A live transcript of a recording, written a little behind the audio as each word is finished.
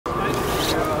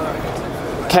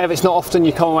Kev, it's not often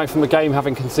you come away from the game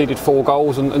having conceded 4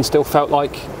 goals and still felt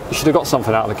like you should have got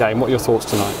something out of the game. What are your thoughts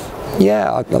tonight?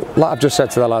 Yeah, like I've just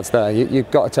said to the lads there,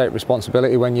 you've got to take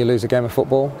responsibility when you lose a game of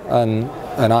football,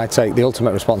 and I take the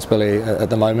ultimate responsibility at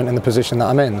the moment in the position that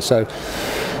I'm in. So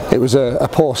it was a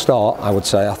poor start, I would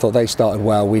say. I thought they started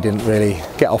well, we didn't really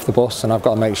get off the bus, and I've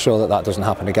got to make sure that that doesn't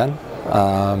happen again.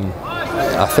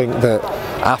 I think that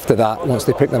after that, once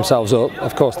they picked themselves up,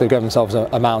 of course they gave themselves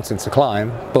a mountain to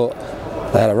climb, but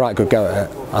they had a right good go at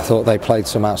it. I thought they played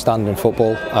some outstanding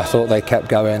football. I thought they kept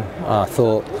going. I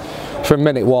thought from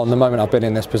minute one, the moment I've been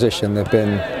in this position, they've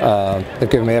given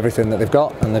me everything that they've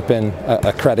got, and they've been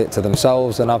a credit to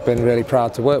themselves, and I've been really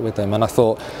proud to work with them. And I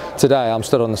thought today I'm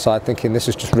stood on the side thinking this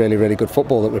is just really, really good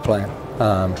football that we're playing.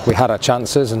 We had our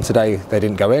chances, and today they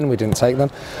didn't go in, we didn't take them.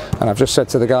 And I've just said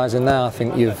to the guys in there, I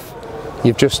think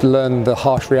you've just learned the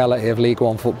harsh reality of League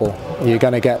One football. You're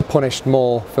going to get punished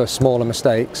more for smaller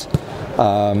mistakes,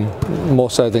 more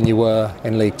so than you were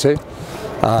in League Two.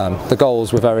 The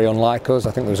goals were very unlike us.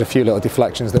 I think there was a few little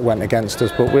deflections that went against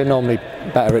us, but we're normally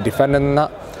better at defending than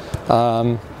that.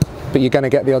 But you're going to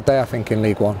get the odd day, I think, in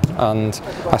League One, and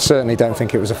I certainly don't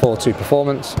think it was a 4-2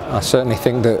 performance. I certainly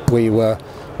think that we were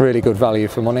really good value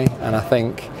for money, and I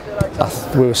think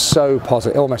we were so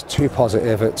positive, almost too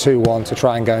positive at 2-1 to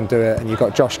try and go and do it. And you've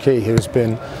got Josh Key, who's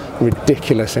been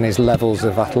ridiculous in his levels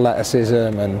of athleticism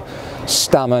and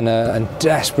stamina and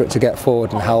desperate to get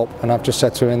forward and help. And I've just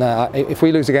said to him there, if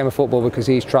we lose a game of football because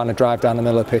he's trying to drive down the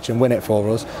middle of the pitch and win it for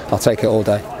us, I'll take it all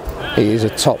day. He is a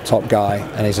top guy,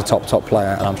 and he's a top player,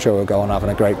 and I'm sure he'll go on having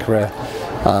a great career.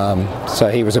 So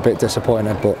he was a bit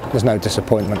disappointed, but there's no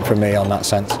disappointment from me on that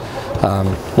sense.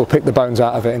 We'll pick the bones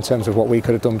out of it in terms of what we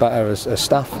could have done better as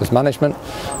staff, as management.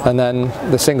 And then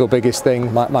the single biggest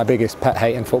thing, my biggest pet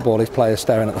hate in football, is players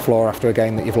staring at the floor after a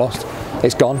game that you've lost.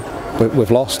 It's gone,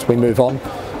 we've lost, we move on,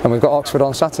 and we've got Oxford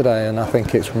on Saturday, and I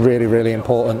think it's really, really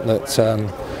important that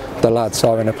the lads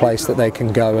are in a place that they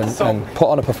can go and put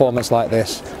on a performance like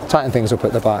this, tighten things up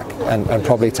at the back, and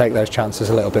probably take those chances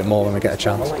a little bit more when we get a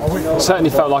chance. It certainly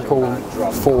felt like all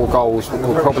 4 goals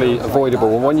were probably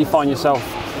avoidable, and when you find yourself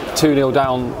 2-0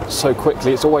 down so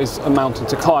quickly, it's always a mountain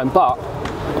to climb. But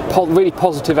a really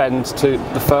positive end to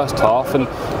the first half, and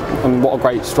what a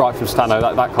great strike from Stano.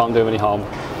 That can't do him any harm.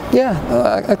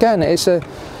 Yeah, again, it's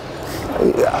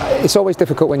always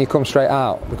difficult when you come straight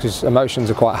out, because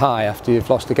emotions are quite high after you've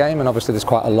lost a game, and obviously there's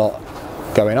quite a lot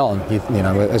going on. You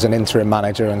know, as an interim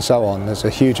manager and so on, there's a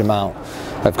huge amount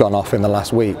have gone off in the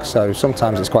last week, so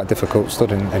sometimes it's quite difficult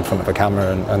stood in front of a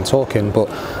camera and talking. But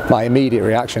my immediate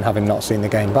reaction, having not seen the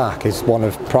game back, is one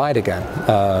of pride again.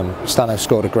 Stano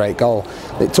scored a great goal.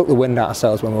 It took the wind out of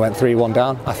ourselves when we went 3-1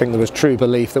 down. I think there was true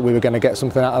belief that we were going to get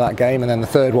something out of that game, and then the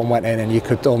third one went in, and you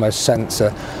could almost sense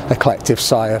a collective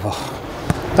sigh of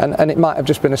And it might have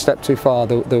just been a step too far.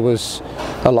 There was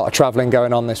a lot of travelling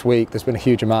going on this week. There's been a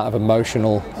huge amount of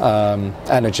emotional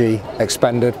energy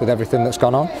expended with everything that's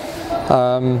gone on.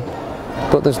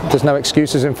 But there's no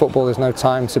excuses in football. There's no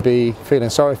time to be feeling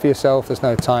sorry for yourself. There's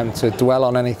no time to dwell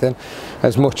on anything.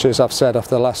 As much as I've said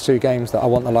after the last 2 games that I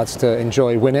want the lads to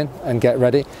enjoy winning and get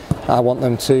ready, I want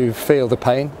them to feel the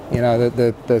pain. You know,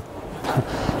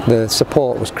 the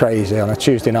support was crazy on a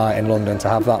Tuesday night in London to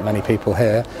have that many people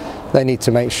here. They need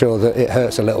to make sure that it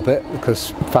hurts a little bit,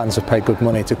 because fans have paid good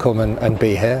money to come and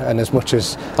be here, and as much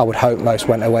as I would hope most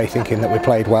went away thinking that we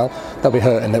played well, they'll be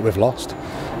hurting that we've lost.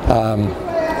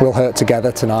 We'll hurt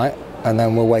together tonight, and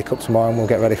then we'll wake up tomorrow and we'll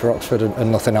get ready for Oxford,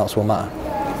 and nothing else will matter.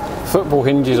 Football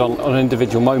hinges on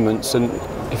individual moments, and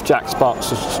if Jack Sparks'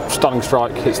 stunning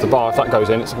strike hits the bar, if that goes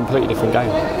in, it's a completely different game.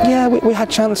 Yeah, we had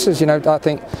chances. You know, I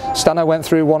think Stano went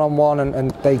through one-on-one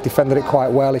and they defended it quite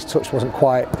well. His touch wasn't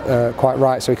quite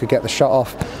right, so he could get the shot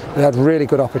off. We had really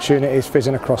good opportunities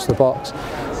fizzing across the box.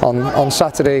 On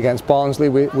Saturday against Barnsley,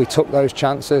 we took those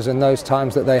chances, and those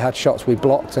times that they had shots we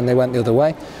blocked and they went the other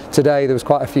way. Today there was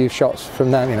quite a few shots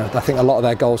from them. You know, I think a lot of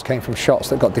their goals came from shots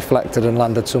that got deflected and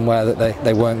landed somewhere that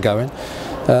they weren't going.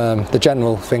 The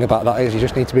general thing about that is you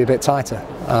just need to be a bit tighter,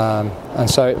 and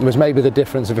so it was maybe the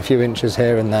difference of a few inches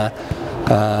here and there,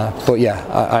 but yeah,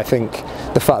 I think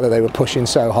the fact that they were pushing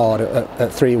so hard at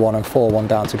 3-1 and 4-1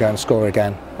 down to go and score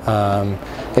again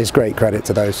is great credit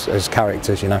to those as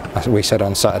characters. You know, as we said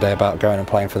on Saturday about going and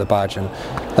playing for the badge, and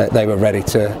they were ready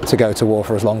to go to war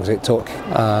for as long as it took.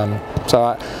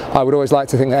 So I would always like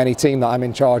to think that any team that I'm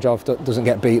in charge of doesn't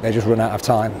get beat, they just run out of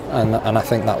time, and I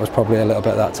think that was probably a little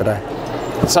bit of that today.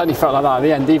 It certainly felt like that at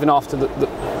the end, even after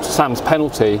Sam's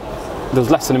penalty. there was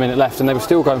less than a minute left and they were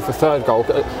still going for a third goal.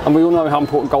 And we all know how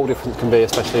important goal difference can be,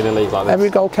 especially in a league like this. Every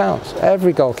goal counts.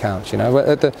 Every goal counts. You know,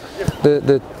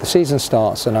 the season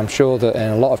starts, and I'm sure that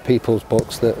in a lot of people's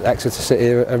books that Exeter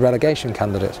City are relegation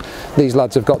candidates. These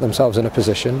lads have got themselves in a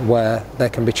position where they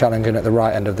can be challenging at the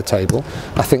right end of the table.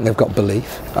 I think they've got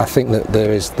belief. I think that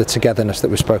there is the togetherness that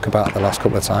we spoke about the last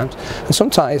couple of times. And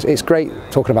sometimes it's great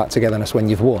talking about togetherness when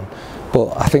you've won.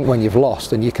 But I think when you've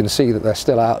lost, and you can see that they're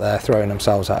still out there throwing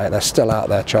themselves at it, they're still out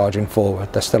there charging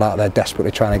forward, they're still out there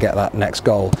desperately trying to get that next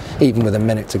goal, even with a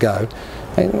minute to go.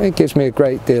 It gives me a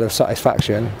great deal of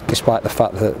satisfaction, despite the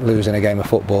fact that losing a game of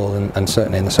football, and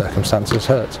certainly in the circumstances,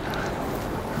 hurts.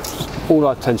 All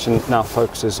our attention now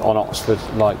focuses on Oxford,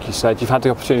 like you said. You've had the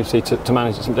opportunity to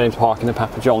manage at St James Park in the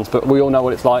Papa John's, but we all know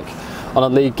what it's like on a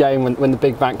league game when the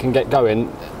big bank can get going.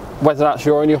 Whether that's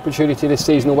your only opportunity this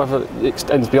season or whether it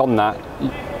extends beyond that,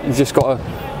 you've just got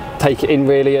to take it in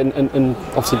really and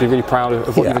obviously be really proud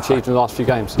of what you've achieved in the last few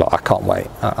games. Look, I can't wait.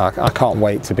 I can't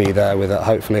wait to be there with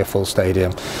hopefully a full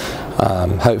stadium.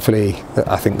 Hopefully,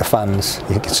 I think the fans,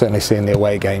 you can certainly see in the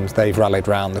away games, they've rallied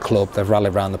round the club, they've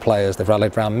rallied round the players, they've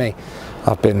rallied round me.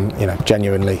 I've been,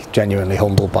 genuinely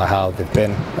humbled by how they've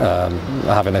been,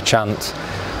 having a chant.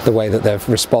 The way that they've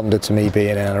responded to me being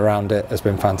in and around it has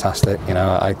been fantastic.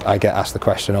 I get asked the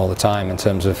question all the time in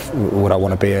terms of would I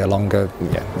want to be here longer?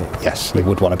 Yes, we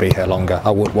would want to be here longer. I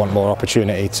would want more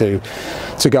opportunity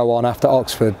to go on after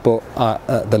Oxford, but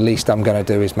the least I'm going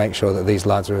to do is make sure that these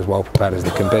lads are as well prepared as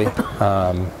they can be.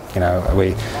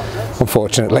 We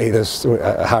unfortunately there's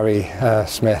Harry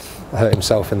Smith hurt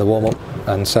himself in the warm-up,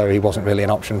 and so he wasn't really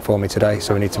an option for me today,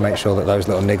 so we need to make sure that those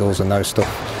little niggles and those stuff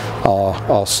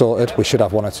are sorted. We should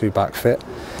have one or two back fit.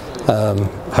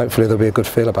 Hopefully there'll be a good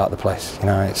feel about the place.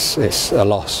 It's a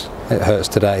loss, it hurts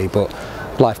today, but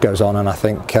life goes on, and I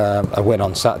think a win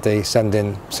on Saturday,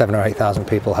 sending 7,000 or 8,000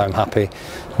 people home happy,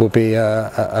 would be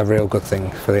a real good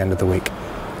thing for the end of the week.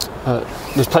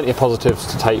 There's plenty of positives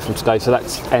to take from today, so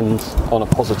let's end on a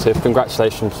positive.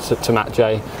 Congratulations to Matt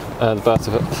J, the birth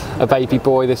of a baby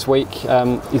boy this week.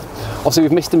 Obviously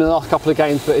we've missed him in the last couple of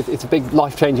games, but it's a big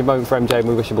life-changing moment for MJ, and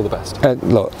we wish him all the best.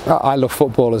 Look, I love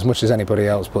football as much as anybody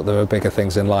else, but there are bigger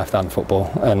things in life than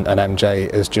football, and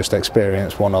MJ has just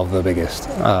experienced one of the biggest.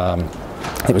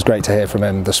 It was great to hear from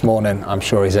him this morning. I'm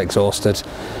sure he's exhausted.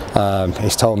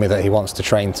 He's told me that he wants to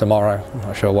train tomorrow. I'm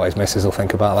not sure what his missus will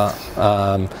think about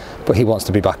that. But he wants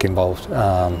to be back involved,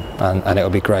 and it'll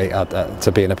be great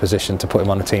to be in a position to put him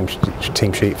on a team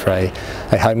sheet for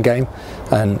a home game,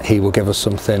 and he will give us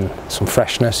some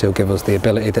freshness. He'll give us the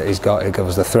ability that he's got, he'll give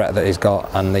us the threat that he's got,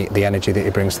 and the energy that he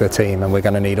brings to the team, and we're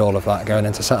going to need all of that going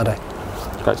into Saturday.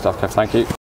 Great stuff, Kev, thank you.